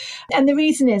barbecues. And the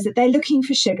reason is that they're looking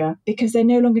for sugar because they're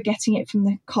no longer getting it from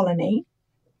the colony.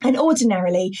 And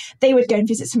ordinarily, they would go and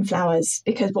visit some flowers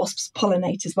because wasps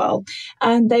pollinate as well,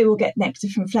 and they will get nectar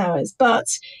from flowers. But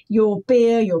your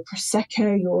beer, your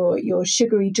Prosecco, your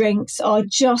sugary drinks are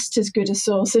just as good a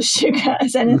source of sugar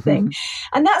as anything.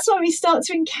 Mm-hmm. And that's why we start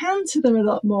to encounter them a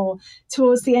lot more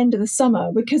towards the end of the summer,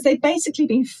 because they've basically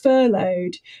been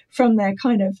furloughed from their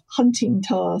kind of hunting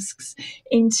tasks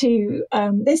into,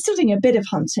 they're still doing a bit of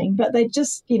hunting, but they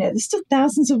just, there's still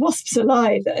thousands of wasps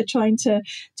alive that are trying to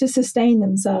sustain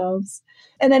themselves.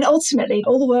 And then ultimately,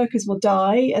 all the workers will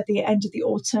die at the end of the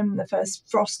autumn, the first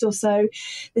frost or so.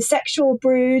 The sexual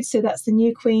brood, so that's the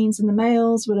new queens and the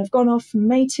males, will have gone off and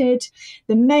mated.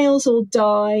 The males all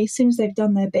die. As soon as they've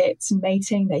done their bits and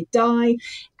mating, they die.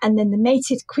 And then the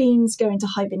mated queens go into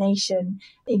hibernation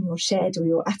in your shed or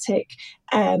your attic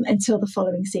until the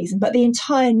following season. But the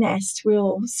entire nest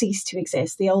will cease to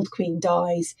exist. The old queen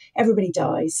dies. Everybody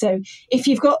dies. So if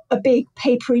you've got a big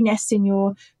papery nest in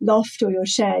your loft or your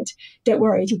shed, don't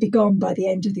worry, it'll be gone by the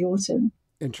end of the autumn.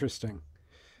 Interesting.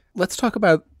 Let's talk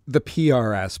about the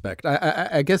PR aspect.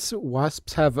 I guess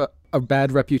wasps have a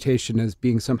bad reputation as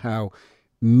being somehow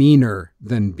meaner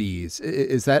than bees.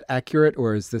 Is that accurate,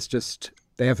 or is this just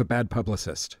they have a bad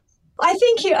publicist? I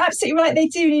think you're absolutely right. They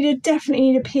do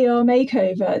definitely need a PR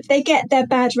makeover. They get their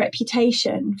bad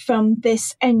reputation from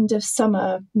this end of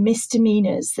summer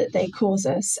misdemeanors that they cause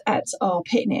us at our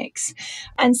picnics.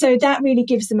 And so that really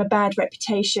gives them a bad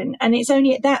reputation. And it's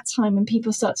only at that time when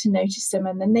people start to notice them,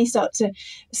 and then they start to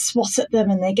swat at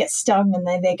them and they get stung, and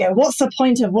then they go, what's the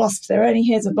point of wasps? They're only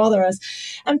here to bother us.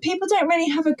 And people don't really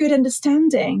have a good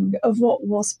understanding of what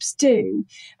wasps do.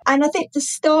 And I think the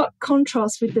stark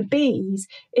contrast with the bees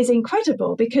is incredible,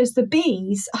 because the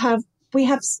bees we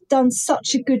have done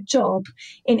such a good job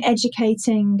in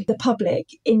educating the public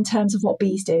in terms of what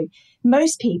bees do.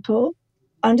 Most people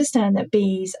understand that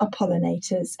bees are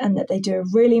pollinators and that they do a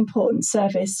really important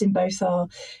service in both our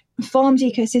farmed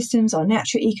ecosystems, our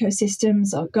natural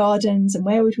ecosystems, our gardens, and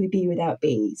where would we be without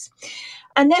bees?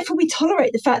 And therefore we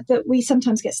tolerate the fact that we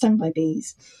sometimes get stung by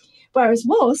bees. Whereas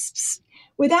wasps,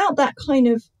 without that kind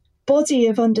of body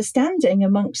of understanding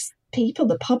amongst people,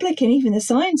 the public, and even the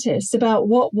scientists about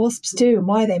what wasps do and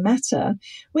why they matter,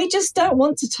 we just don't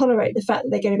want to tolerate the fact that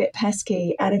they get a bit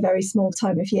pesky at a very small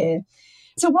time of year.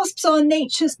 So wasps are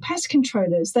nature's pest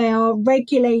controllers. They are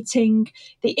regulating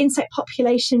the insect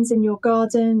populations in your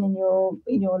garden,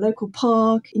 in your local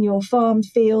park, in your farm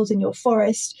field, in your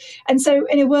forest. And so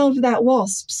in a world without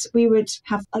wasps, we would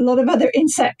have a lot of other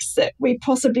insects that we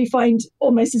possibly find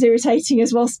almost as irritating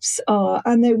as wasps are,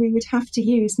 and that we would have to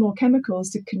use more chemicals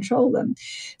to control them.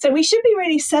 So we should be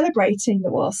really celebrating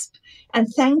the wasp and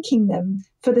thanking them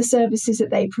for the services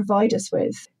that they provide us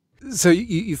with. So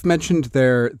you've mentioned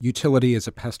their utility as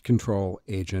a pest control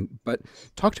agent, but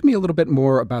talk to me a little bit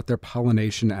more about their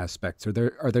pollination aspects. Are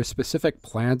there specific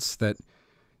plants that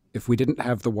if we didn't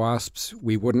have the wasps,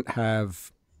 we wouldn't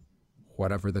have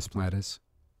whatever this plant is?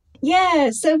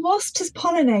 Yeah, so wasps as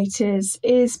pollinators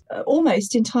is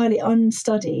almost entirely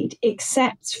unstudied,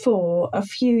 except for a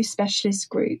few specialist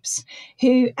groups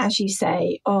who, as you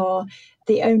say, are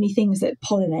the only things that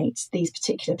pollinate these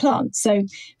particular plants. So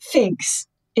figs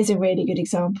is a really good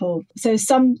example. So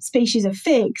some species of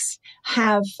figs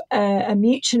have a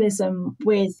mutualism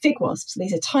with fig wasps.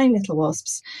 These are tiny little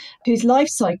wasps whose life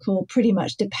cycle pretty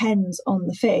much depends on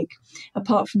the fig,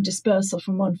 apart from dispersal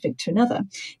from one fig to another.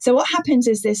 So what happens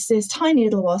is this tiny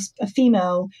little wasp, a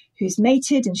female who's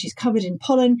mated and she's covered in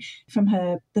pollen from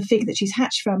the fig that she's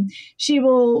hatched from, she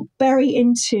will bury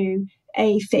into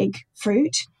a fig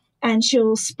fruit, and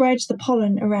she'll spread the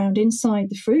pollen around inside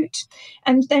the fruit.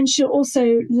 And then she'll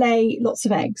also lay lots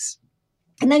of eggs.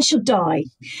 And then she'll die.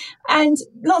 And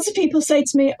lots of people say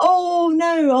to me, oh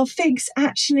no, are figs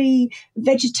actually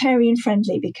vegetarian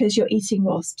friendly because you're eating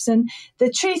wasps? And the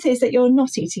truth is that you're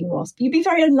not eating wasps. You'd be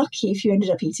very unlucky if you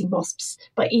ended up eating wasps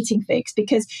by eating figs,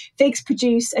 because figs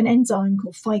produce an enzyme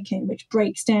called ficin, which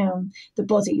breaks down the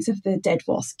bodies of the dead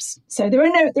wasps. So there are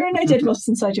no dead wasps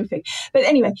inside your fig. But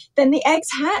anyway, then the eggs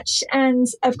hatch, and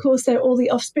of course they're all the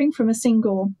offspring from a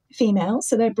single female,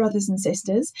 so they're brothers and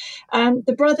sisters.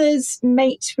 The brothers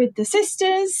mate with the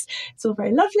sisters. It's all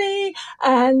very lovely.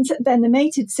 And then the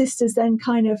mated sisters then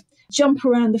kind of jump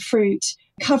around the fruit,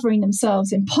 covering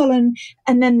themselves in pollen,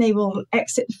 and then they will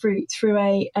exit the fruit through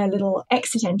a little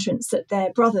exit entrance that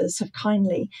their brothers have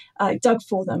kindly dug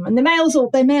for them. And the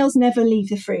males never leave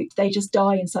the fruit. They just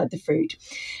die inside the fruit.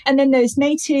 And then those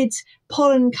mated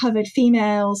pollen-covered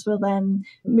females will then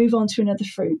move on to another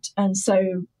fruit, and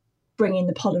so bringing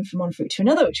the pollen from one fruit to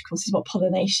another, which of course is what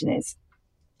pollination is.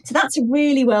 So that's a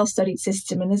really well-studied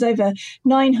system, and there's over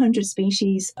 900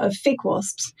 species of fig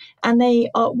wasps, and they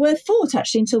were thought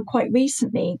actually until quite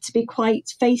recently to be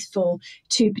quite faithful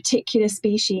to particular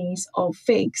species of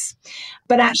figs.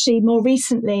 But actually more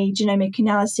recently, genomic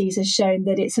analyses have shown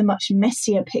that it's a much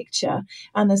messier picture,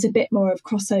 and there's a bit more of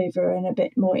crossover and a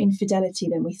bit more infidelity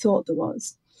than we thought there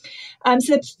was.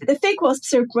 So the fig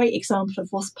wasps are a great example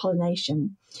of wasp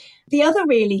pollination. The other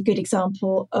really good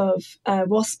example of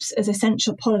wasps as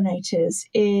essential pollinators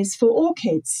is for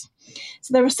orchids.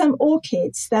 So there are some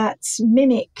orchids that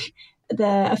mimic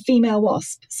they're a female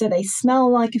wasp. So they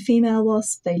smell like a female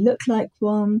wasp, they look like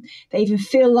one, they even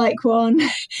feel like one.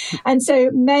 And so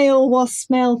male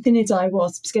Thinidae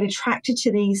wasps get attracted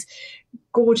to these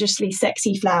gorgeously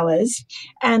sexy flowers,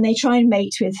 and they try and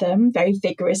mate with them very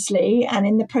vigorously. And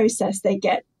in the process, they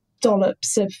get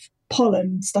dollops of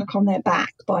pollen stuck on their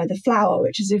back by the flower,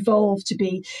 which has evolved to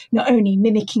be not only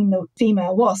mimicking the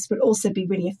female wasp, but also be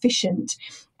really efficient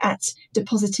at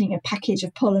depositing a package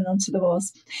of pollen onto the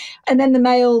wasp. And then the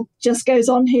male just goes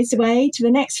on his way to the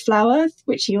next flower,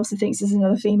 which he also thinks is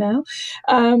another female.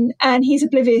 And he's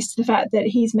oblivious to the fact that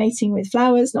he's mating with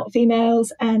flowers, not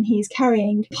females, and he's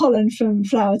carrying pollen from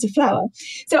flower to flower.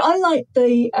 So unlike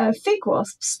the fig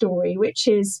wasp story, which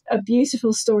is a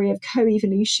beautiful story of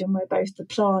co-evolution where both the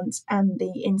plant and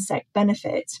the insect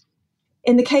benefit,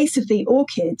 in the case of the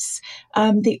orchids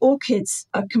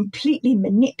are completely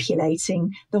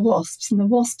manipulating the wasps, and the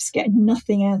wasps get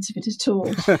nothing out of it at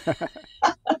all.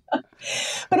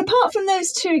 But apart from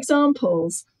those two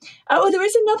examples, there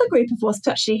is another group of wasps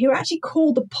actually who are actually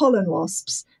called the pollen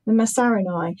wasps, the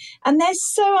Masarinae, and they're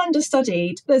so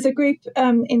understudied. There's a group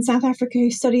in South Africa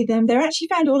who study them. They're actually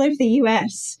found all over the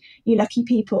US, you lucky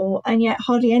people, and yet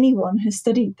hardly anyone has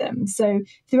studied them. So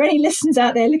if there are any listeners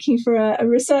out there looking for a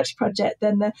research project,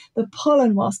 then the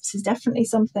pollen wasps is definitely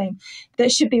something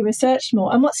that should be researched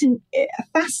more. And what's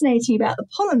fascinating about the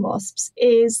pollen wasps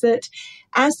is that,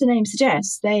 as the name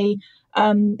suggests, they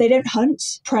don't hunt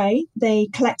prey, they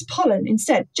collect pollen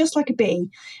instead, just like a bee,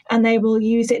 and they will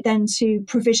use it then to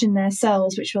provision their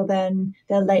cells, which will then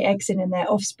they'll lay eggs in, and their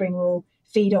offspring will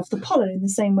feed off the pollen in the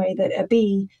same way that a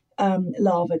bee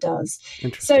larva does.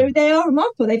 So they are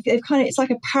remarkable. They've kind of, it's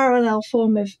like a parallel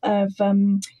form of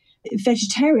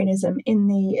vegetarianism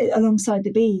alongside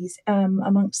the bees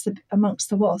amongst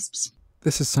the wasps.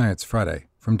 This is Science Friday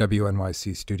from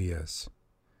WNYC Studios.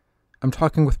 I'm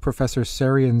talking with Professor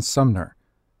Sarian Sumner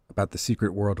about the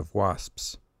secret world of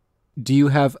wasps. Do you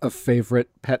have a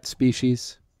favorite pet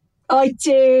species? I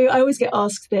do. I always get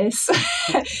asked this.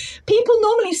 People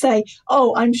normally say,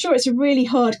 oh, I'm sure it's a really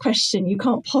hard question. You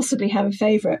can't possibly have a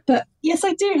favourite. But yes,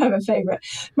 I do have a favourite.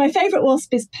 My favourite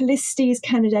wasp is Polistes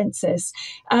canadensis,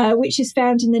 which is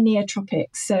found in the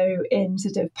neotropics, so in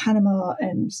sort of Panama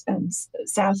and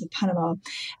south of Panama.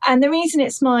 And the reason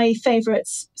it's my favourite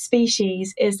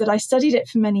species is that I studied it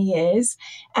for many years.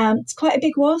 It's quite a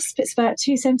big wasp. It's about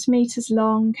 2 centimetres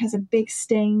long, has a big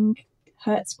sting,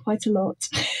 hurts quite a lot.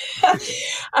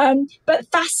 But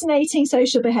fascinating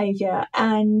social behaviour.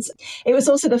 And it was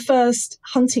also the first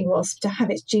hunting wasp to have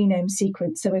its genome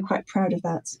sequenced, so we're quite proud of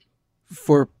that.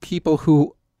 For people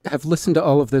who have listened to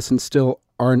all of this and still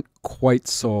aren't quite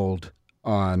sold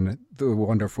on the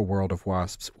wonderful world of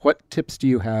wasps, what tips do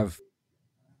you have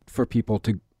for people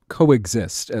to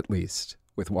coexist, at least,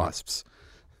 with wasps?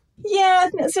 Yeah,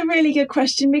 that's a really good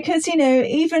question because, you know,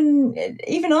 even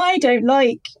I don't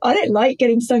like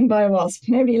getting stung by a wasp.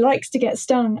 Nobody likes to get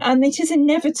stung, and it is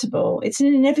inevitable. It's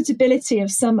an inevitability of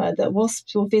summer that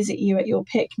wasps will visit you at your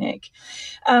picnic.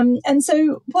 And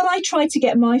so what I try to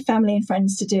get my family and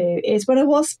friends to do is when a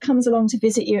wasp comes along to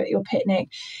visit you at your picnic,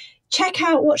 check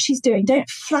out what she's doing. Don't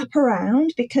flap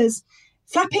around, because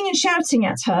flapping and shouting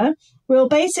at her will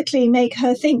basically make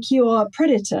her think you are a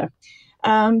predator.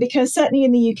 Because certainly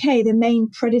in the UK, the main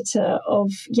predator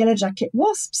of yellow jacket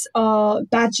wasps are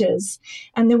badgers.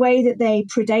 And the way that they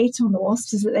predate on the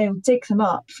wasps is that they'll dig them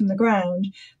up from the ground.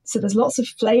 So there's lots of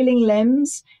flailing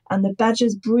limbs, and the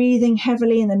badger's breathing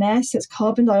heavily in the nest. It's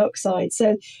carbon dioxide.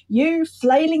 So you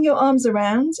flailing your arms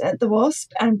around at the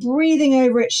wasp and breathing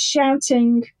over it,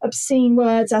 shouting obscene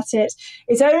words at it,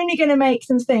 is only going to make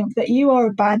them think that you are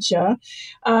a badger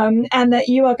and that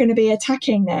you are going to be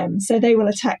attacking them. So they will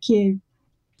attack you.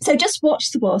 So just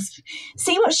watch the wasp,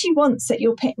 see what she wants at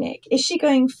your picnic. Is she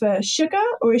going for sugar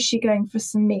or is she going for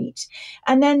some meat?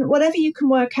 And then whatever you can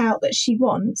work out that she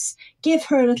wants, give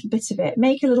her a little bit of it.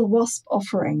 Make a little wasp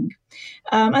offering.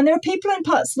 And there are people in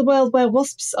parts of the world where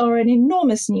wasps are an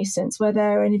enormous nuisance, where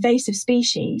they're an invasive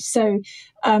species. So,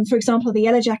 for example, the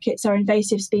yellow jackets are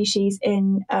invasive species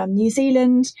in New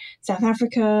Zealand, South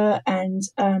Africa, and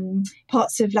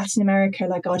parts of Latin America,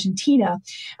 like Argentina.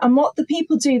 And what the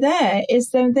people do there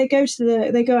is then they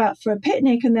go out for a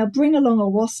picnic, and they'll bring along a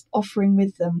wasp offering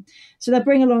with them. So they'll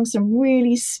bring along some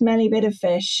really smelly bit of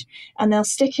fish, and they'll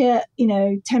stick it,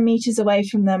 10 meters away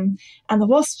from them, and the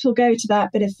wasps will go to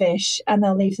that bit of fish and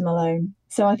they'll leave them alone.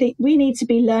 So I think we need to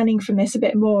be learning from this a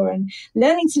bit more and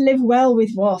learning to live well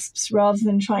with wasps rather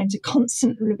than trying to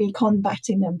constantly be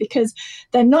combating them, because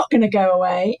they're not going to go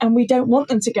away, and we don't want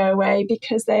them to go away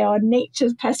because they are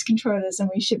nature's pest controllers, and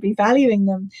we should be valuing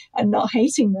them and not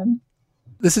hating them.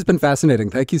 This has been fascinating.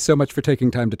 Thank you so much for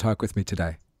taking time to talk with me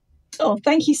today. Oh,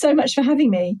 thank you so much for having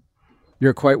me.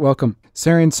 You're quite welcome.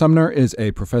 Sarian Sumner is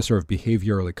a professor of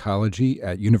behavioral ecology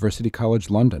at University College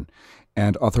London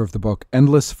and author of the book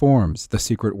Endless Forms, The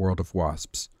Secret World of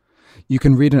Wasps. You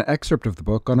can read an excerpt of the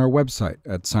book on our website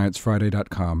at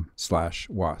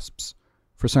sciencefriday.com/wasps.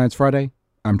 For Science Friday,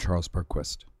 I'm Charles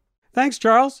Bergquist. Thanks,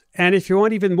 Charles. And if you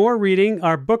want even more reading,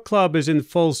 our book club is in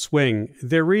full swing.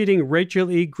 They're reading Rachel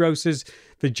E. Gross's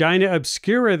Vagina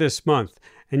Obscura this month.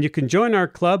 And you can join our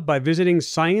club by visiting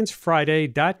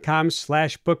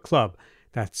sciencefriday.com/book club.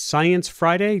 That's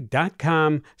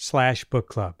sciencefriday.com/book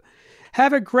club.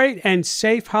 Have a great and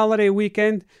safe holiday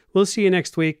weekend. We'll see you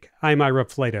next week. I'm Ira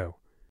Flato.